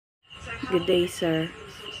Good day, sir.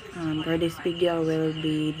 For this video, I will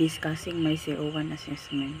be discussing my CO1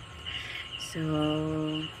 assessment.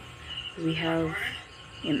 So, we have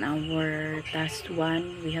in our task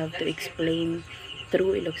 1, we have to explain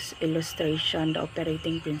through illustration the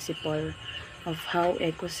operating principle of how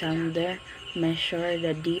echo sounder measure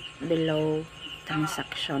the deep below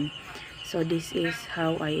transaction. So, this is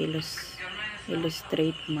how I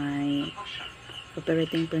illustrate my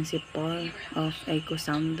operating principle of echo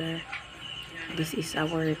sounder. This is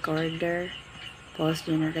our recorder, pulse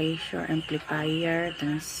generator, amplifier,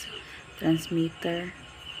 transmitter,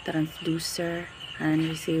 transducer, and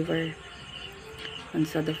receiver on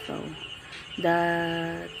the flow.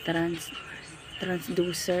 The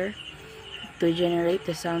transducer to generate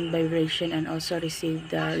the sound vibration and also receive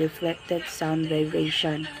the reflected sound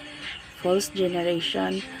vibration. Pulse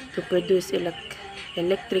generation to produce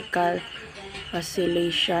electrical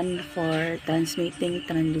oscillation for transmitting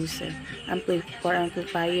transducer. For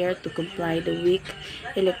amplifier to comply the weak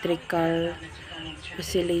electrical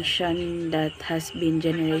oscillation that has been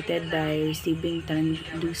generated by receiving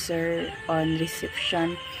transducer on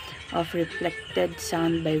reception of reflected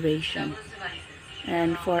sound vibration.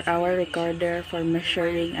 And for our recorder for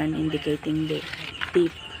measuring and indicating the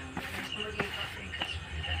deep.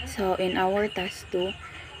 So in our task 2,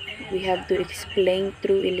 we have to explain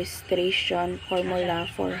through illustration formula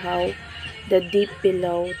for how the deep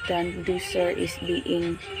below transducer is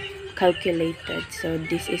being calculated. So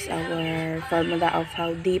this is our formula of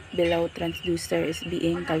how deep below transducer is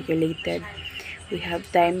being calculated. We have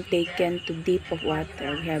time taken to deep of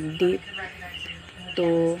water. We have deep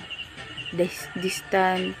to this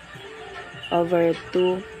distance over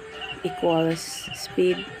 2 equals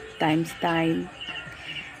speed times time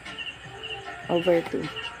over 2.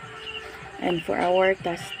 And for our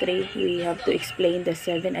task 3, we have to explain the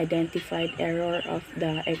 7 identified error of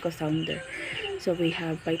the echo sounder. So we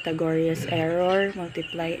have Pythagoras error,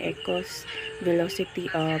 multiply echoes, velocity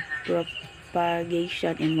of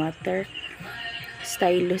propagation in water,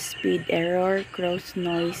 stylus speed error, cross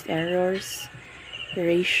noise errors,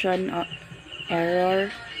 duration error,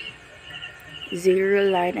 zero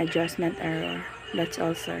line adjustment error. That's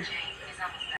all, sir.